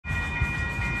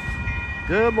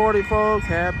Good morning, folks.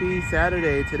 Happy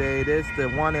Saturday today. This is the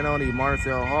one and only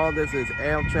Marcel Hall. This is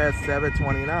Amtrak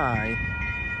 729.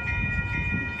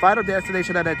 Final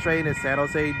destination of that train is San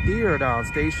Jose Deardown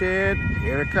Station.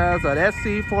 Here it comes. An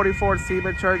SC44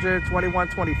 Siemens Charger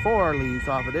 2124 leads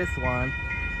off of this one.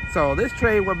 So this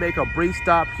train will make a brief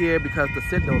stop here because the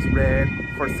signal's red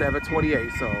for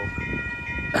 728. So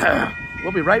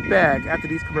we'll be right back after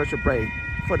these commercial break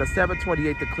for the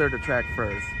 728 to clear the track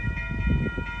first.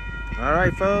 All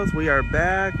right, folks, we are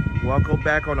back. Welcome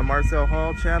back on the Marcel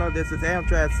Hall channel. This is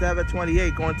Amtrak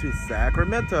 728 going to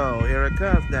Sacramento. Here it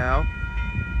comes now.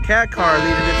 Cat car leading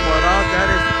this one off.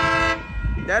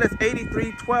 That is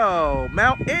 8312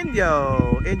 Mount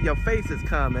Inyo. In your face is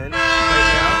coming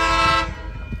right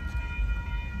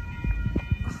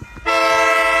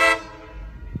now.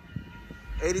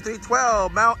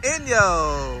 8312 Mount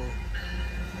Inyo.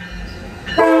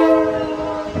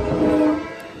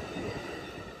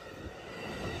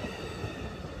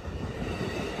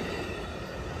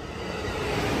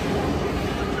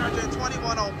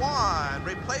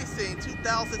 Replacing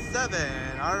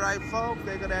 2007. All right, folks,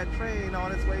 they got that train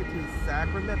on its way to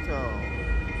Sacramento.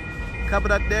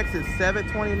 Coming up next is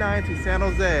 729 to San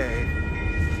Jose.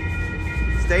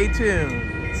 Stay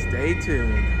tuned. Stay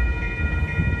tuned.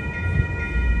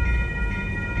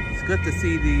 It's good to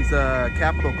see these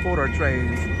Capital Corridor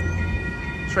trains,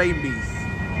 train beasts.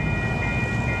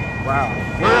 Wow,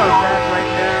 we're on track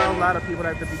right now. A lot of people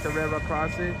have to beat the railroad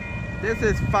crossing. This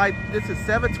is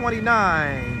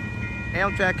 729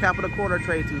 Amtrak Capital Corridor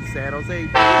train to San Jose Station.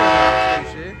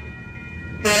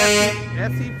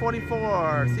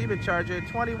 SC44 Siemens Charger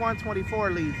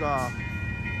 2124 leads off.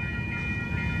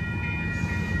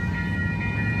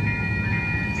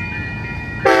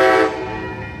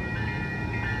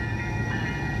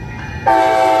 Alright,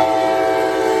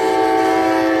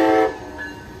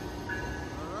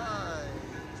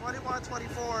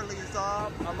 2124 leads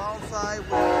off alongside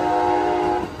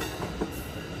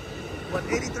with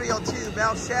 8302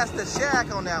 Mount Shasta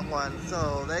Shack on that one.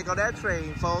 So there you go, that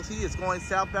train, folks. He is going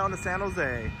southbound to San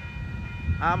Jose.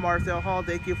 I'm Marcel Hall.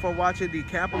 Thank you for watching the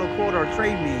Capital Corridor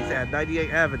train meets at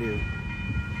 98th Avenue.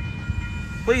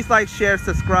 Please like, share,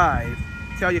 subscribe.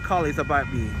 Tell your colleagues about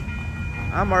me.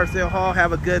 I'm Marcel Hall.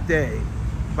 Have a good day.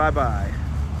 Bye-bye.